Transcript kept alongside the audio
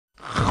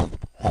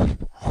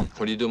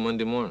What do you do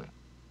Monday morning?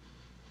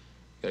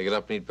 You gotta get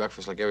up and eat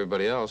breakfast like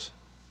everybody else,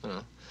 you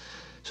know.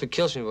 So what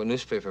kills me about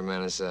newspaper,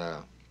 man, is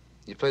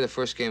you play the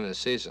first game of the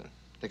season.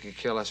 They could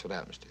care less what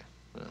happens to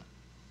you, know.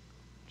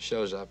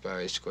 Shows up, all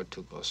right, he scored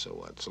 2 goals, so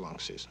what? It's a long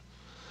season.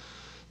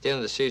 At the end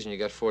of the season, you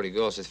got 40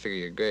 goals, they figure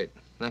you're great.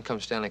 And then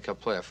comes Stanley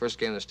Cup playoff. First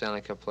game of the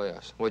Stanley Cup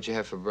playoffs. What'd you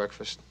have for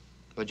breakfast?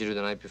 What'd you do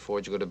the night before?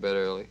 Did you go to bed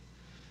early?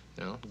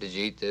 You know, did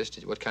you eat this?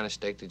 What kind of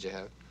steak did you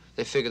have?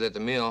 They figure that the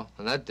meal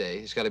on that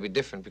day has got to be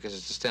different because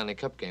it's a Stanley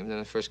Cup game than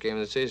the first game of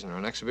the season or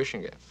an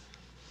exhibition game.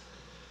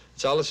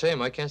 It's all the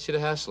same. I can't see the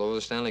hassle over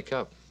the Stanley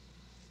Cup.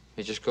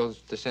 You just go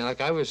to the Stanley. Like,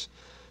 I was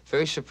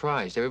very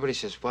surprised. Everybody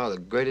says, wow, the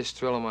greatest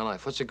thrill of my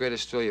life. What's the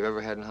greatest thrill you've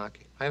ever had in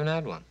hockey? I haven't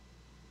had one.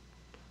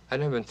 I've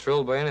never been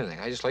thrilled by anything.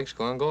 I just like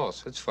scoring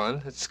goals. It's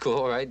fun. It's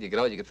cool, right? You get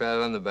out, you get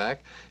patted on the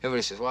back.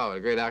 Everybody says, wow, what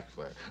a great hockey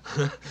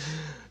player.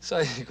 So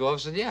I go up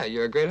and say, yeah,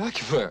 you're a great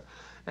hockey player.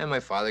 And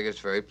my father gets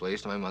very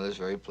pleased, and my mother's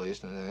very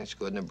pleased, and it's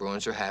good, and the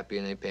Bruins are happy,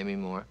 and they pay me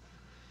more.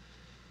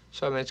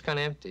 So, I mean, it's kind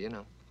of empty, you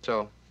know.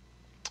 So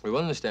we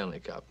won the Stanley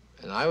Cup,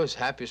 and I was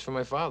happiest for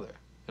my father,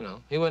 you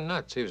know. He went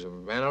nuts. He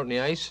ran out in the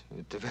ice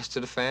with the rest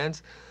of the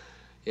fans,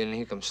 and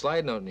he come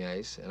sliding out in the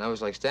ice, and I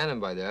was, like, standing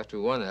by there after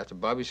we won it, after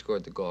Bobby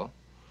scored the goal.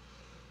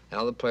 And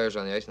all the players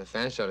on the ice and the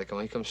fans started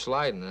coming. He comes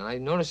sliding, and I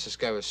noticed this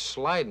guy was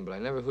sliding, but I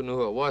never knew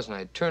who it was, and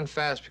I turned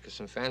fast because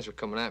some fans were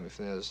coming at me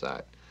from the other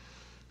side.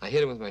 I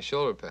hit him with my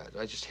shoulder pad.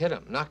 I just hit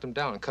him, knocked him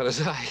down, and cut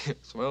his eye.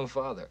 It's my own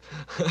father.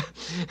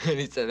 And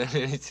he said, and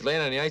he's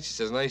laying on the ice, he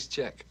says, nice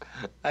check.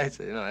 I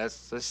said, you know,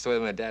 that's the way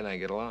my dad and I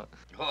get along.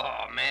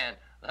 Oh, man,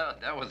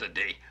 that was the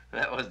day.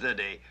 That was the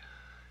day.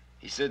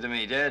 He said to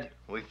me, Dad,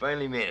 we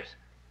finally made it.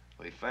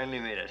 We finally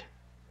made it.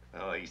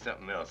 Oh, he's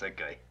something else, that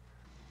guy.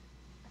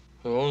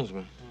 Who owns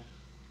me?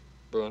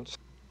 Bruins.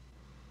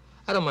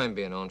 I don't mind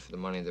being owned for the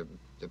money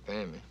they're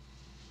paying me.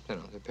 You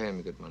know, they're paying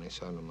me good money,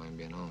 so I don't mind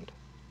being owned.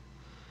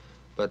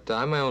 But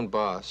I'm my own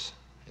boss,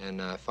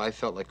 and if I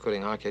felt like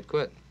quitting hockey, I'd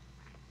quit.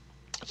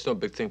 It's no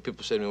big thing.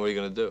 People say to me, what are you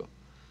going to do?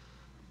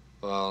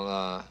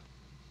 Well,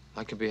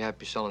 I could be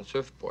happy selling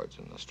surfboards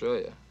in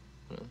Australia,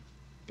 you know,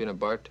 being a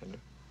bartender.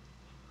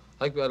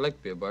 I'd like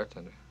to be a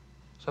bartender.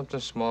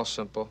 Something small,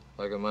 simple,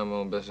 like I mind my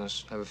own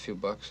business, have a few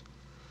bucks.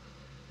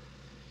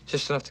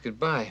 Just enough to get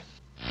by.